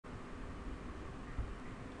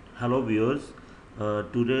Hello viewers.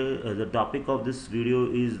 Today the topic of this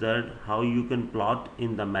video is that how you can plot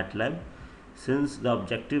in the MATLAB. Since the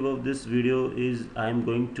objective of this video is I am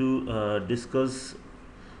going to discuss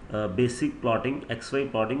basic plotting,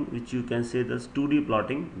 XY plotting, which you can say that's 2D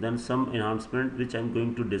plotting, then some enhancement which I am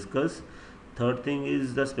going to discuss. Third thing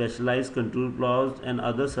is the specialized contour plots and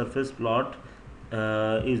other surface plot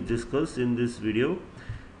is discussed in this video.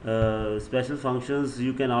 Special functions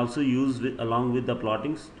you can also use along with the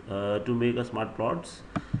plottings to make a smart plots.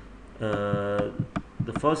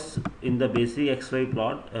 The first, in the basic XY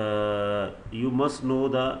plot, you must know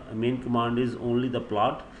the main command is only the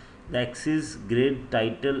plot. The axis, grid,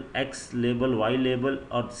 title, X label, Y label,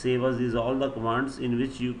 or save as is all the commands in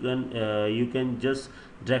which you can just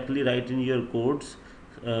directly write in your codes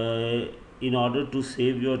in order to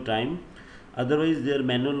save your time. Otherwise their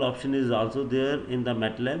manual option is also there in the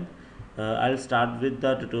MATLAB. I'll start with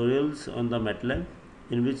the tutorials on the MATLAB,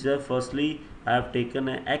 in which firstly I have taken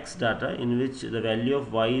a X data in which the value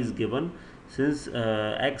of Y is given. Since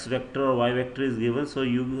X vector or Y vector is given, so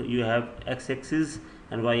you have X axis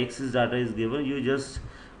and Y axis data is given. You just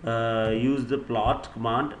use the plot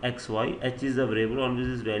command XY. H is the variable on which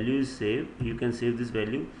this value is saved. You can save this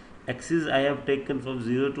value. Axis I have taken from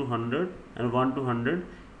 0 to 100 and 1 to 100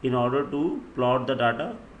 in order to plot the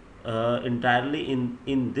data entirely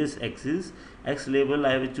in this axis. X label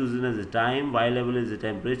I have chosen as a time, Y label is a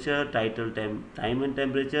temperature, title time and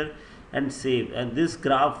temperature, and save. And this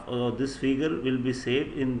graph this figure will be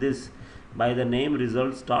saved in this by the name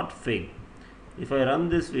results.fig. If I run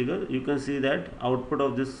this figure, you can see that output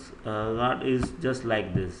of this chart is just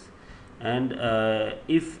like this. And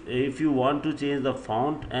if you want to change the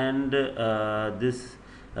font and this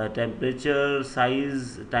temperature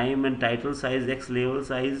size, time and title size, X label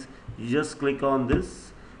size, you just click on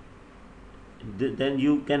this. Then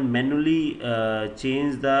you can manually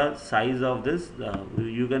change the size of this.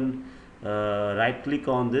 You can right click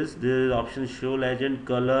on this. There is option show legend,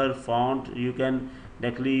 color, font. You can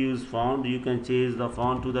directly use font. You can change the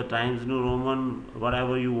font to the Times New Roman,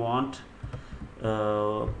 whatever you want.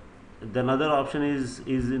 The another option is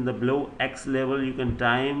in the below X level. You can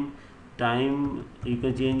time you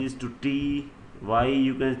can change this to T, Y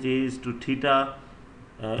you can change to theta.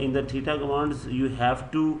 In the theta commands you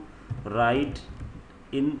have to write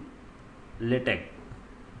in LaTeX.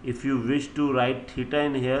 If you wish to write theta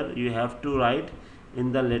in here, you have to write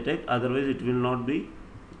in the LaTeX, otherwise it will not be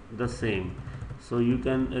the same. So you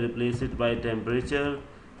can replace it by temperature.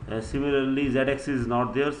 Similarly Z-axis is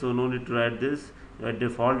not there, so no need to write this. Your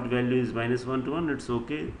default value is -1 to 1, it's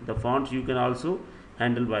okay. The font you can also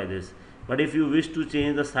handle by this. But if you wish to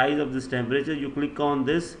change the size of this temperature, you click on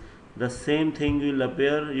this, the same thing will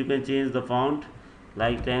appear. You can change the font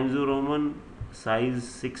like Times New Roman, size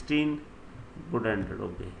 16, put enter.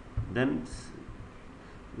 Okay, then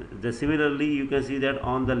similarly you can see that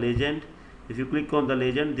on the legend, if you click on the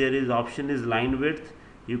legend, there is option is line width.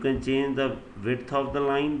 You can change the width of the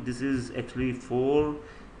line. This is actually 4.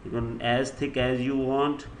 You can as thick as you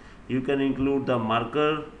want. You can include the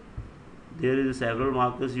marker. There is several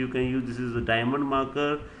markers you can use. This is the diamond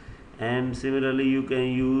marker, and similarly you can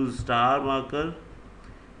use star marker,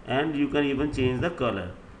 and you can even change the color.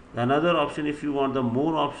 Another option, if you want the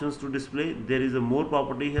more options to display, there is a more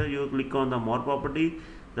property here. You click on the more property.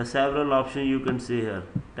 The several options you can see here,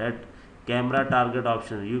 that camera target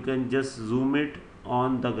option, you can just zoom it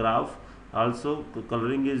on the graph. Also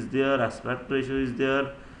coloring is there, aspect ratio is there,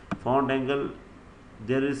 font angle.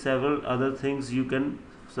 There is several other things you can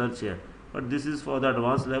search here, but this is for the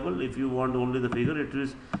advanced level. If you want only the figure, it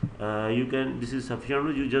is this is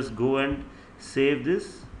sufficient. You just go and save this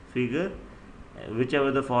figure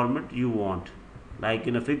whichever the format you want, like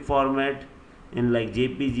in a fig format, in like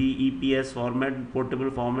JPG, EPS format, portable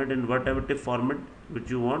format, and whatever TIFF format which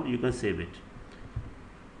you want, you can save it.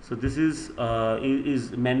 So this is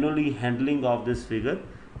manually handling of this figure,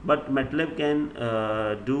 but MATLAB can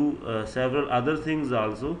do several other things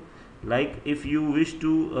also. Like if you wish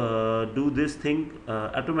to do this thing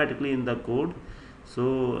automatically in the code,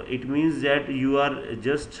 so it means that you are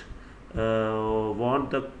just want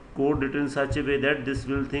the code written in such a way that this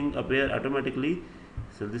will thing appear automatically.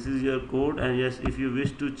 So this is your code, and yes, if you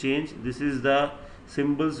wish to change, this is the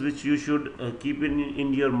symbols which you should keep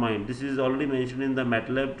in your mind. This is already mentioned in the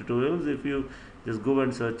MATLAB tutorials. If you just go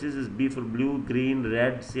and search, this is B for blue, green,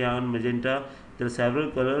 red, cyan, magenta. There are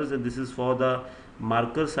several colors, and this is for the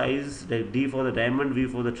marker size, like D for the diamond, V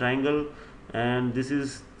for the triangle, and this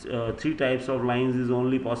is 3 types of lines is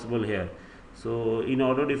only possible here. So in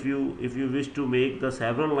order, if you wish to make the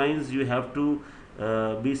several lines, you have to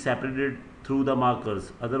be separated through the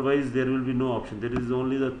markers, otherwise there will be no option. There is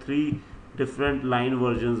only the three different line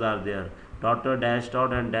versions are there, dot, dash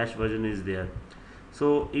dot and dash version is there.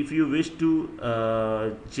 So if you wish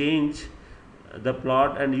to change the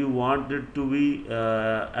plot and you want it to be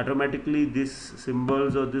automatically this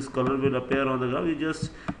symbols or this color will appear on the graph, you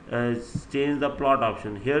just change the plot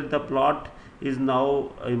option. Here the plot is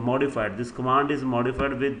now modified. This command is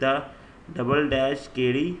modified with the double dash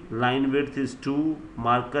kd, line width is 2,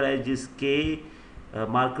 marker edge is k,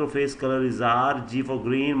 marker face color is r, g for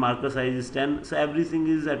green, marker size is 10. So everything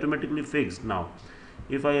is automatically fixed now.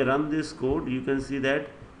 If I run this code, you can see that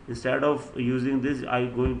instead of using this, I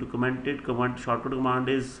going to comment it. Shortcut command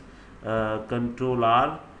is Control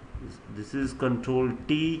R. This is Control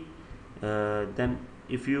T. Then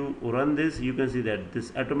if you run this, you can see that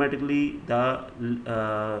this automatically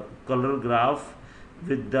the color graph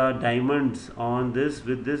with the diamonds on this.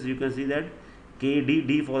 With this, you can see that KD,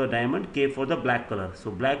 D for the diamond, K for the black color.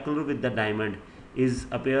 So black color with the diamond is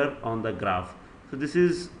appear on the graph. So this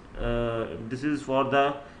is for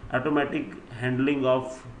the automatic handling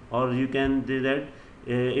of, or you can say that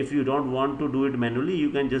if you don't want to do it manually, you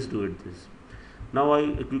can just do it this. Now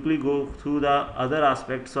I quickly go through the other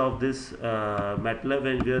aspects of this MATLAB,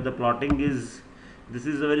 and where the plotting is. This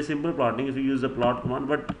is a very simple plotting if you use the plot command,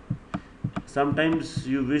 but sometimes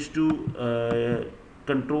you wish to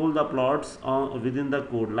control the plots within the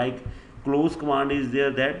code. Like close command is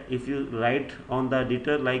there, that if you write on the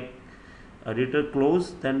editor like editor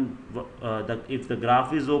close, then if the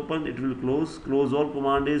graph is open, it will close. Close all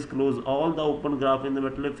command is close all the open graph in the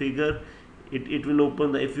MATLAB figure. It will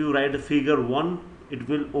open the, if you write the figure 1, it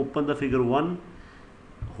will open the figure 1.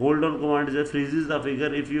 Hold on command is freezes the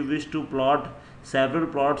figure. If you wish to plot several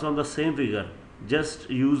plots on the same figure, just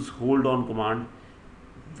use hold on command,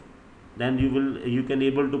 then you can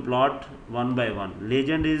able to plot one by one.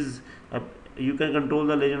 Legend is you can control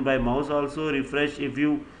the legend by mouse also. Refresh, if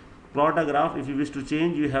you plot a graph, if you wish to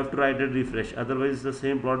change, you have to write a refresh, otherwise the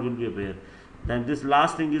same plot will be appear. Then this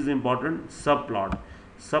last thing is important, subplot.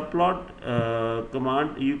 Subplot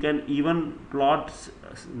command, you can even plot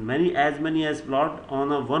many as plot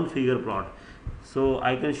on a one figure plot. So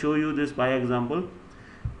I can show you this by example.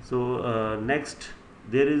 So next,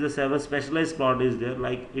 there is a 7 specialized plot is there,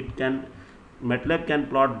 like it can, MATLAB can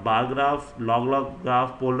plot bar graph, log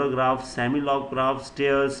graph, polar graph, semi-log graph,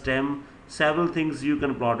 stairs, stem, several things you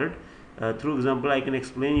can plot it. Through example I can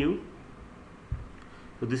explain you.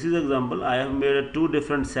 So this is example. I have made 2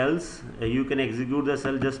 different cells. You can execute the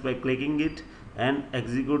cell just by clicking it, and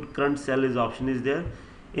execute current cell is option is there.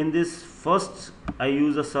 In this first, I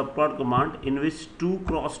use a subplot command in which 2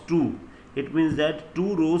 cross 2. It means that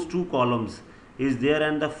 2 rows 2 columns is there,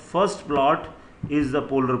 and the first plot is the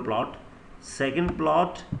polar plot, second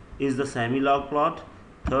plot is the semi-log plot,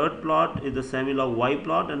 third plot is the semi-log y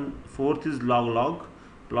plot, and fourth is log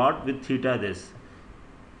plot with theta this.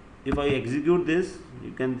 If I execute this,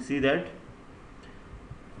 you can see that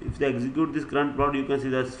if I execute this current plot, you can see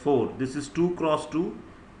that's 4. This is 2 cross 2.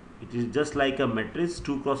 It is just like a matrix,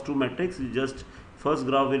 2 cross 2 matrix. Is just first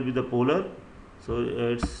graph will be the polar, so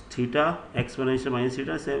it's theta exponential minus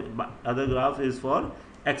theta. Other graph is for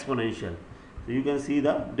exponential. So you can see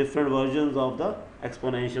the different versions of the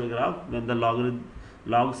exponential graph. When the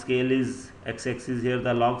log scale is x-axis, here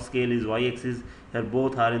the log scale is y-axis, here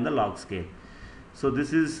both are in the log scale. So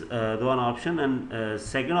this is the one option. And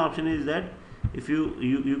second option is that if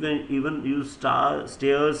you can even use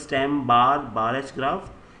stairs, stem, bar h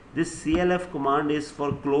graph. This CLF command is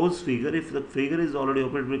for close figure. If the figure is already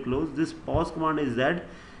open, it will close. This pause command is that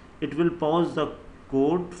it will pause the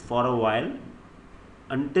code for a while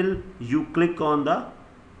until you click on the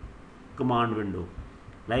command window.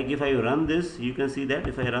 Like if I run this, you can see that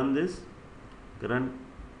if I run this current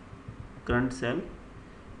cell,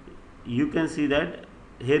 you can see that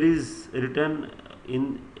here is written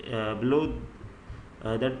in below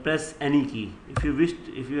that press any key.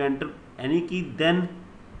 If you enter any key, then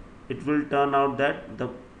it will turn out that the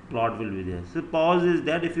plot will be there. So pause is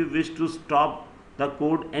that if you wish to stop the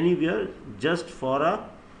code anywhere just for a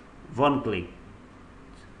one click.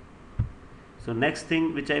 So next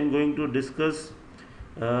thing which I am going to discuss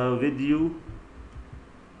with you,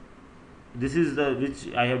 this is the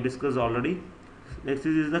which I have discussed already. Next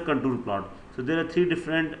is the contour plot. So there are 3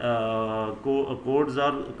 different codes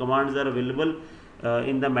or commands are available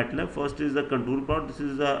in the MATLAB. First is the contour plot. This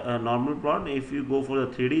is the normal plot. If you go for the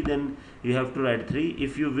 3D, then you have to write 3.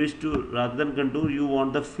 If you wish to, rather than contour, you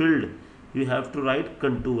want the filled, you have to write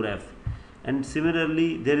contour F. And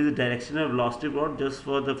similarly, there is a directional velocity plot just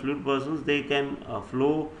for the fluid persons. They can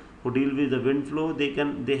flow, who deal with the wind flow,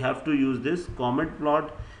 they have to use this. Comet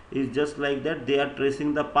plot is just like that, they are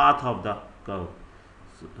tracing the path of the curve.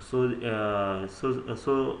 So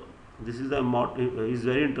this is the is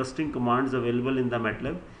very interesting commands available in the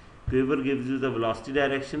MATLAB. Quiver gives you the velocity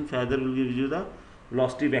direction, feather will give you the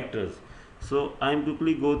velocity vectors. So I am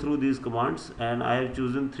quickly go through these commands, and I have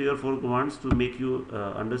chosen 3 or 4 commands to make you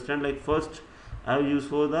understand. Like first I have used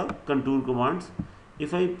for the contour commands.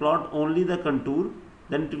 If I plot only the contour,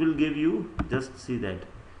 then it will give you, just see that,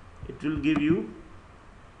 it will give you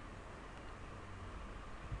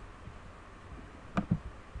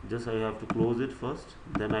just I have to close it first,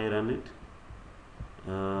 then I run it.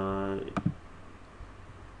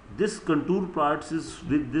 This contour plots is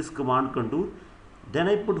with this command contour, then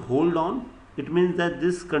I put hold on, it means that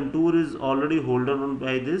this contour is already hold on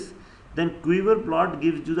by this. Then quiver plot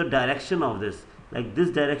gives you the direction of this, like this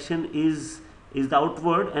direction is the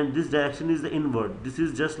outward and this direction is the inward. This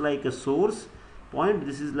is just like a source point,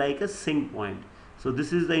 this is like a sink point. So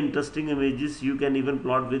this is the interesting images you can even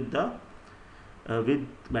plot with the with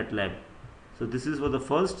MATLAB. So this is for the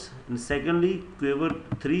first. And secondly, Quiver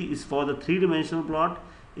 3 is for the 3-dimensional plot.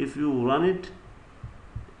 If you run it,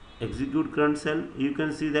 execute current cell, you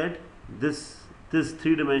can see that this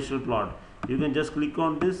 3-dimensional plot, you can just click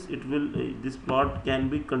on this, it will this plot can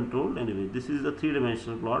be controlled. Anyway, this is the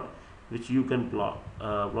 3-dimensional plot which you can plot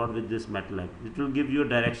with this MATLAB. It will give you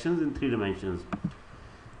directions in 3 dimensions.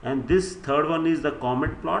 And this third one is the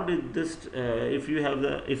comet plot. It just if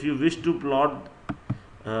you wish to plot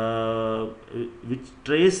which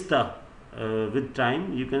trace the with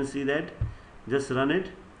time, you can see that, just run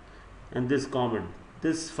it, and this comet,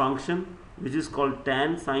 this function which is called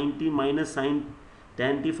tan sin t minus sin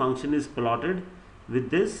tan t function is plotted with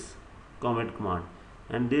this comet command,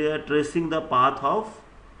 and they are tracing the path of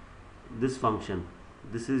this function.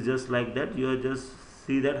 This is just like that, you are just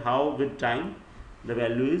see that how with time the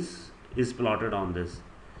value is plotted on this.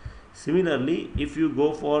 Similarly, if you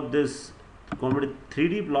go for this comet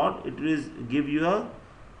 3D plot, it will give you a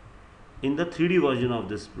in the 3D version of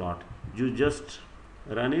this plot. You just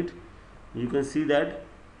run it, you can see that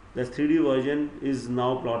the 3D version is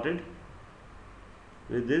now plotted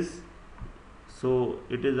with this. So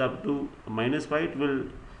it is up to -5, it will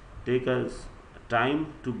take us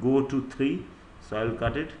time to go to 3, so I will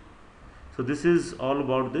cut it. So this is all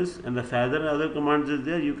about this, and the feather and other commands is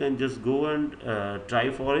there, you can just go and try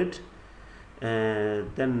for it.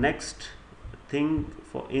 Then next thing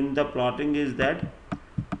for in the plotting is that,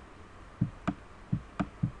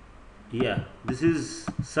 yeah, this is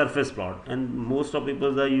surface plot, and most of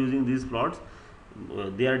people are using these plots.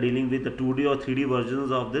 They are dealing with the 2D or 3D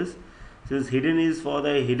versions of this. Since hidden is for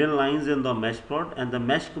the hidden lines in the mesh plot, and the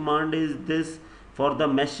mesh command is this for the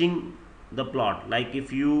meshing the plot. Like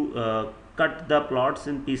if you cut the plots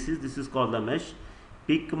in pieces, this is called the mesh.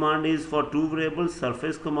 Peak command is for 2 variables,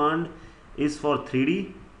 surface command is for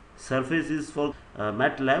 3D, surface is for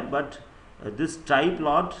MATLAB, but this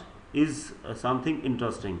triplot is something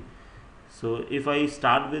interesting. So if I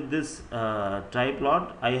start with this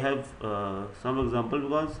triplot, I have some example,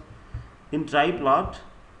 because in triplot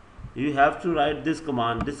you have to write this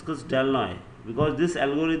command, discuss Delnoy, because this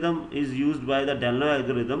algorithm is used by the Delnoy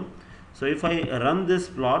algorithm. So if I run this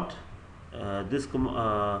plot,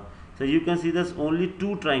 so you can see there's only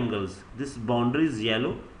 2 triangles. This boundary is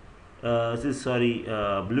yellow,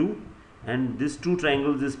 blue, and this 2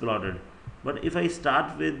 triangles is plotted. But if I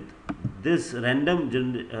start with this random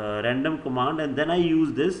command and then I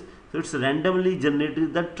use this, so it's randomly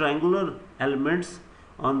generated the triangular elements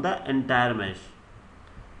on the entire mesh.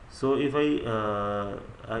 So if I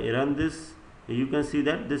run this, you can see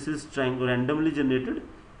that this is randomly generated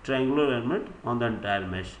triangular element on the entire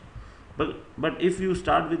mesh. But if you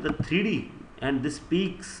start with the 3D, and this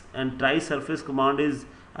peaks and try surface command is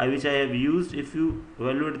which I have used, if you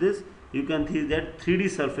evaluate this, you can see that 3D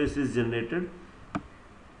surface is generated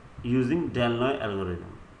using Delnoy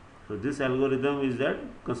algorithm. So this algorithm is that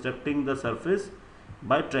constructing the surface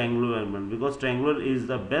by triangular element, because triangular is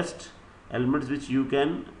the best elements which you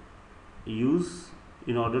can use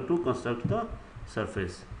in order to construct the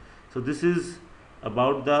surface. So this is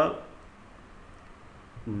about the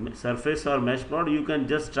surface or mesh plot. You can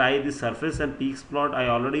just try the surface and peaks plot. I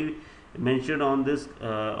already mentioned on this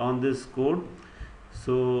code.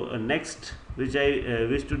 So next which I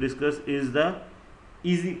wish to discuss is the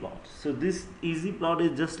easy plot. So this easy plot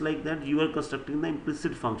is just like that, you are constructing the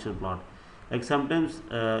implicit function plot. Like sometimes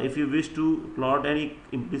if you wish to plot any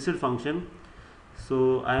implicit function,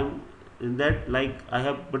 so I am in that, like I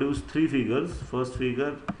have produced 3 figures, first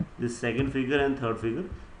figure, this second figure, and third figure.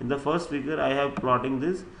 In the first figure I have plotting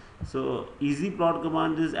this. So easy plot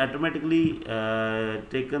command is automatically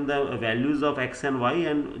taken the values of x and y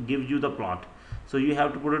and gives you the plot. So you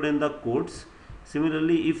have to put it in the quotes.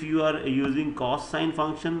 Similarly, if you are using cos sign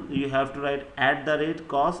function, you have to write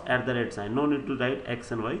 @cos sign. No need to write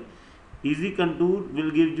x and y. Easy contour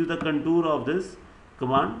will give you the contour of this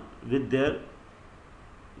command with their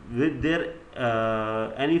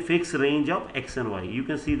any fixed range of x and y. You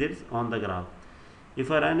can see this on the graph.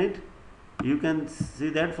 If I run it, you can see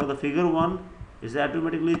that for the figure 1 is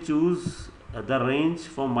automatically choose the range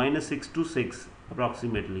from -6 to 6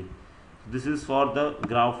 approximately. This is for the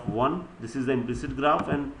graph 1. This is the implicit graph,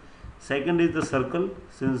 and second is the circle,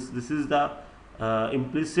 since this is the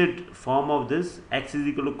implicit form of this. X is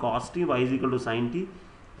equal to cos t, y is equal to sin t.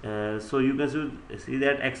 So you can see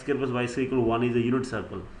that x square plus y square equal to 1 is a unit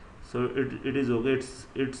circle. So it is okay.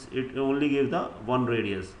 It only gives the one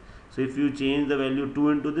radius. So if you change the value 2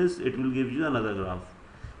 into this, it will give you another graph.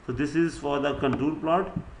 So this is for the contour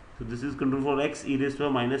plot. So this is contour for x e raised to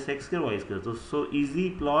minus x square y square. So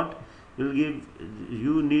easy plot will give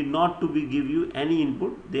you, need not to give you any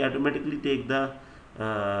input. They automatically take the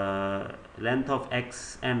length of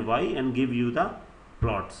x and y and give you the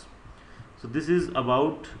plots. So this is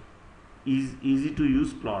about easy to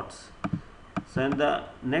use plots. So and the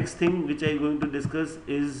next thing which I am going to discuss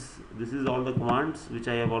is, this is all the commands which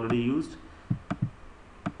I have already used,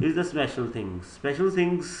 is the special things. Special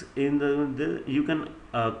things in the you can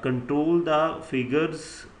control the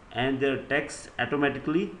figures and their text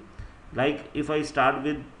automatically. Like if I start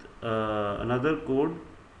with another code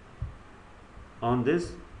on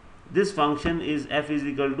this function is f is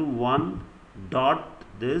equal to 1 dot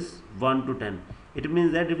this 1 to 10. It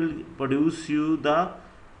means that it will produce you the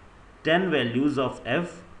 10 values of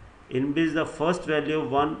f, in which the first value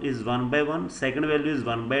of 1 is 1 by 1, second value is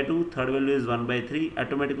 1 by 2, third value is 1 by 3.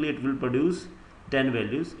 Automatically it will produce 10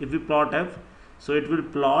 values. If we plot f, so it will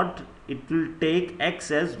take x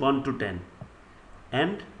as 1 to 10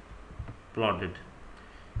 and plot it.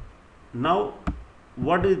 Now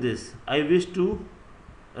what is this? I wish to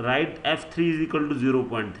write f3 is equal to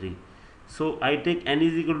 0.3. So I take n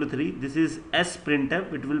is equal to 3. This is s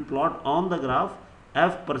printf. It will plot on the graph.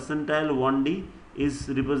 F percentile 1d is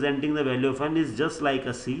representing the value of n, is just like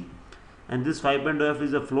a C, and this 5.0f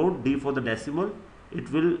is a float, d for the decimal. It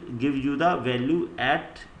will give you the value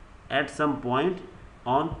at some point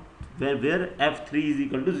on where f3 is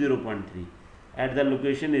equal to 0.3. At the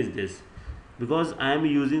location is this, because I am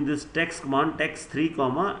using this text command text3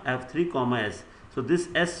 comma f3 comma s. So this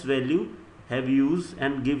s value have used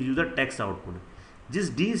and gives you the text output.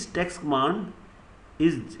 This text command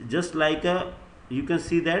is just like a, you can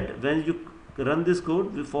see that when you run this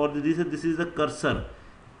code, for this is the cursor.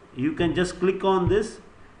 You can just click on this,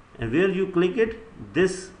 and where you click it,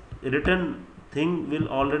 this written thing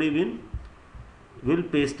will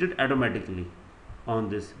paste it automatically on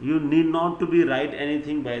this. You need not to be write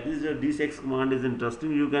anything by this. This text command is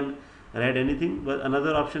interesting. You can write anything, but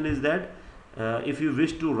another option is that if you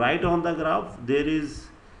wish to write on the graph, there is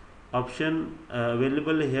option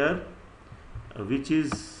available here, which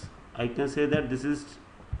is, I can say that this is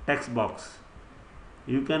text box.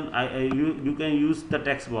 You can use the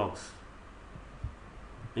text box.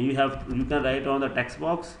 You can write on the text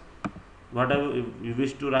box whatever you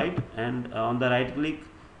wish to write, and on the right click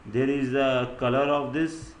there is a color of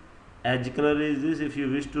this. Edge color is this. If you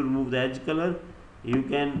wish to remove the edge color, you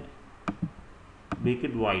can make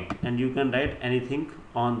it white, and you can write anything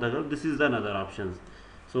on the graph. This is the another options.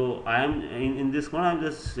 So I am in this one, I am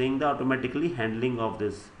just saying the automatically handling of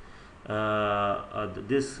this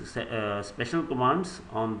special commands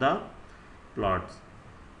on the plots.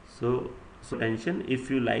 So attention, if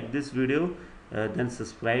you like this video, then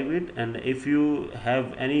subscribe it, and if you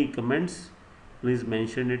have any comments, please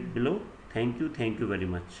mention it below. Thank you very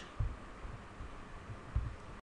much.